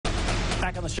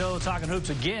Back on the show, talking hoops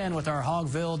again with our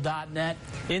Hogville.net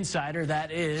insider.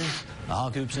 That is the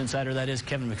Hog Hoops insider. That is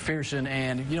Kevin McPherson.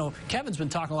 And, you know, Kevin's been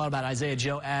talking a lot about Isaiah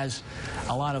Joe, as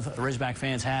a lot of Razorback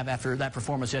fans have after that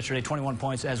performance yesterday. 21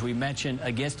 points, as we mentioned,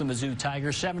 against the Mizzou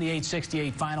Tigers.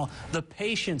 78-68 final. The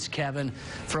patience, Kevin,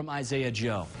 from Isaiah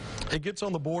Joe. It gets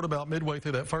on the board about midway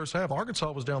through that first half.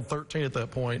 Arkansas was down 13 at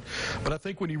that point. But I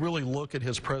think when you really look at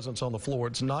his presence on the floor,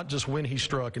 it's not just when he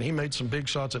struck, and he made some big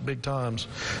shots at big times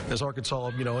as Arkansas,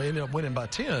 you know, ended up winning by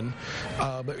 10.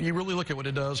 But you really look at what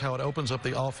it does, how it opens up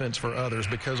the offense for others,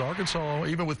 because Arkansas,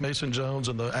 even with Mason Jones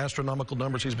and the astronomical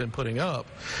numbers he's been putting up,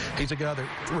 he's a guy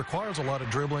that requires a lot of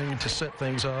dribbling to set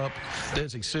things up.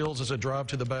 Desi Seals is a drive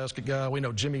to the basket guy. We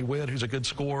know Jimmy Witt, who's a good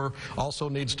scorer, also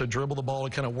needs to dribble the ball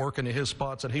and kind of work into his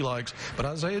spots that he likes. But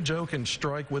Isaiah Joe can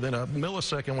strike within a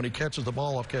millisecond when he catches the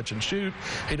ball off catch and shoot.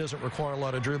 He doesn't require a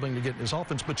lot of dribbling to get in his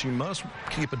offense, but you must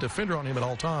keep a defender on him at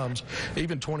all times,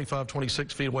 even 25,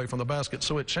 26 feet away from the basket.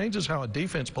 So it changes how a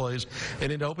defense plays,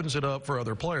 and it opens it up for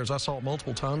other players. I saw it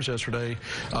multiple times yesterday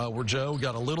where Joe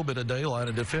got a little bit of daylight.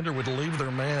 A defender would leave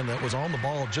their man that was on the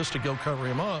ball just to go cover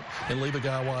him up and leave a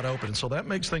guy wide open. So that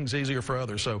makes things easier for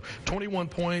others. So 21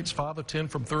 points, 5 of 10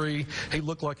 from 3. He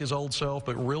looked like his old self,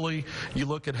 but really you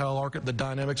look at how the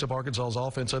dynamics of Arkansas's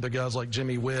offense, other guys like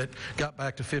Jimmy Witt got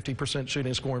back to 50%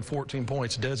 shooting, scoring 14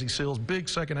 points. Desi Seals, big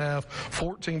second half,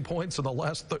 14 points in the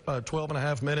last 12 and a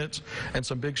half minutes, and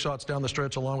some big shots down the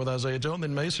stretch along with Isaiah Joe. And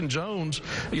then Mason Jones,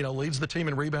 you know, leads the team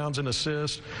in rebounds and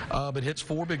assists, but hits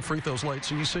 4 big free throws late.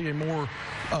 So you see a more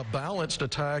balanced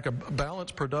attack, a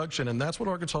balanced production, and that's what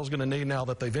Arkansas is going to need now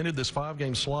that they've ended this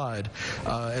 5-game slide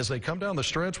as they come down the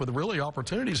stretch with really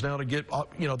opportunities now to get,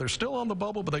 you know, they're still on the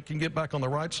bubble, but they can get back on the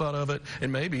right side of it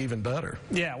and maybe even better.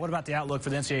 Yeah, what about the outlook for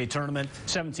the NCAA tournament?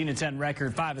 17-10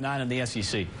 record, 5-9 in the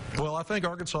SEC. Well, I think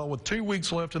Arkansas, with 2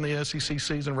 weeks left in the SEC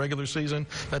season, regular season,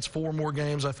 that's 4 more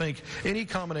games. I think any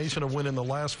combination of winning the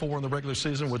last 4 in the regular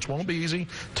season, which won't be easy,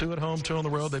 2 at home, 2 on the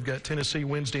road. They've got Tennessee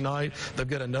Wednesday night. They've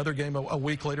got another game a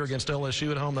week later against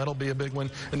LSU at home. That'll be a big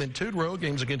one. And then 2 road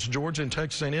games against Georgia and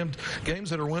Texas A&M, games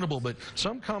that are winnable. But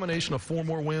some combination of 4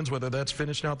 more wins, whether that's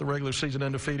finishing out the regular season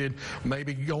undefeated,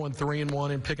 maybe going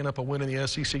 3-1 and picking up a win in the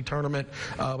SEC tournament.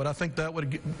 But I think that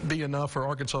would be enough for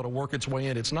Arkansas to work its way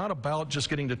in. It's not about just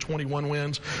getting to 21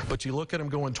 wins, but you look at them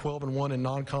going 12-1 in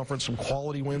non-conference, some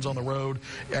quality wins on the road.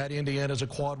 At Indiana's a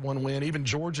quad 1 win. Even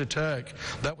Georgia Tech,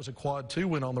 that was a quad 2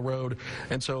 win on the road.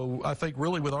 And so I think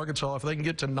really with Arkansas, if they can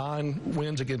get to 9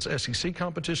 wins against SEC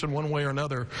competition one way or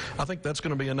another, I think that's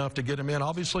going to be enough to get them in.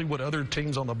 Obviously, what other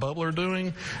teams on the bubble are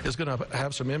doing is going to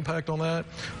have some impact on that.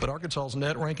 But Arkansas's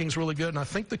net ranking is really good. And I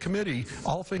think the committee,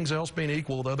 all things else being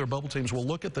equal, the other bubble teams will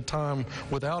look at the time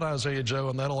without Isaiah Joe,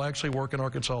 and that'll actually work in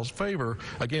Arkansas's favor.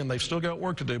 Again, they've still got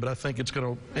work to do, but I think it's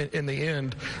going to, in the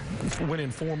end,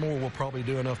 winning 4 more will probably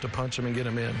do enough to punch them and get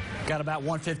them in. Got about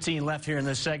 1:15 left here in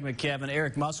this segment, Kevin.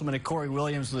 Eric Musselman and Corey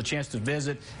Williams with a chance to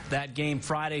visit that game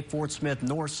Friday, Fort Smith,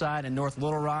 Northside, and North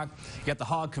Little Rock. You got the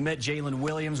Hog commit, Jalen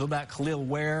Williams. What about Khalil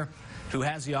Ware, who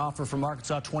has the offer from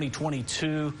Arkansas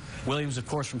 2022. Williams, of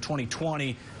course, from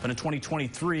 2020. But in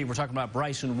 2023, we're talking about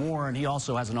Bryson Warren. He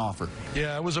also has an offer.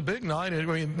 Yeah, it was a big night. I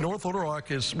mean, North Little Rock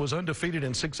was undefeated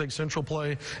in 6A Central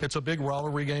play. It's a big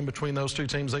rivalry game between those 2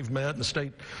 teams. They've met in the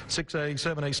state 6A,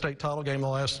 7A state title game the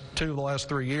last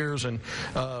 3 years. And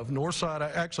Northside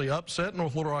actually upset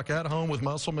North Little Rock at home with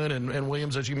Musselman and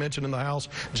Williams, as you mentioned, in the house.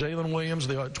 Jalen Williams,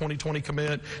 the 2020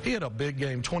 commit, he had a big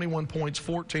game. 21 points,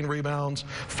 14 rebounds,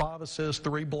 5 assists,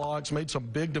 3 blocks, made some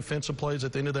big defensive plays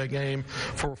at the end of that game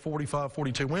for a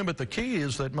 45-42 win. But the key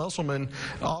is that Musselman,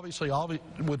 obviously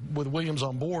with Williams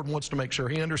on board, wants to make sure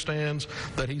he understands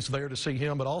that he's there to see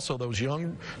him, but also those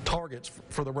young targets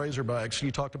for the Razorbacks. You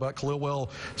talked about Khalil,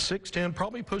 6'10",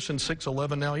 probably pushing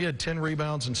 6'11" now. He had 10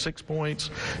 rebounds and 6 points.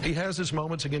 He has his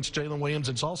moments against Jalen Williams.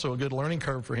 It's also a good learning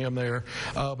curve for him there.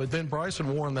 But then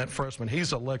Bryson Warren, that freshman,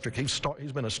 he's electric. He's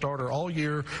been a starter all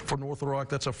year for North Little Rock.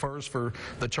 That's a first for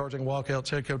the Charging Wildcats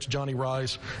head coach Johnny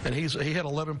Rice, and he had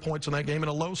 11 points in that game. In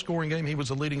a low-scoring game, he was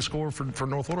the leading scorer for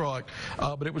North Little Rock.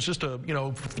 But it was just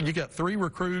you got 3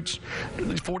 recruits,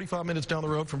 45 minutes down the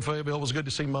road from Fayetteville. It was good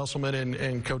to see Musselman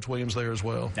and Coach Williams there as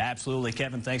well. Absolutely,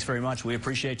 Kevin. Thanks very much. We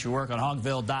appreciate your work on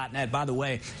Hogville.net. By the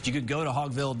way, you can go to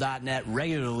Hogville.net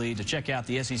regularly to check out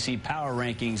the SEC Power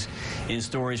Rankings in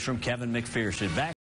stories from Kevin McPherson. Back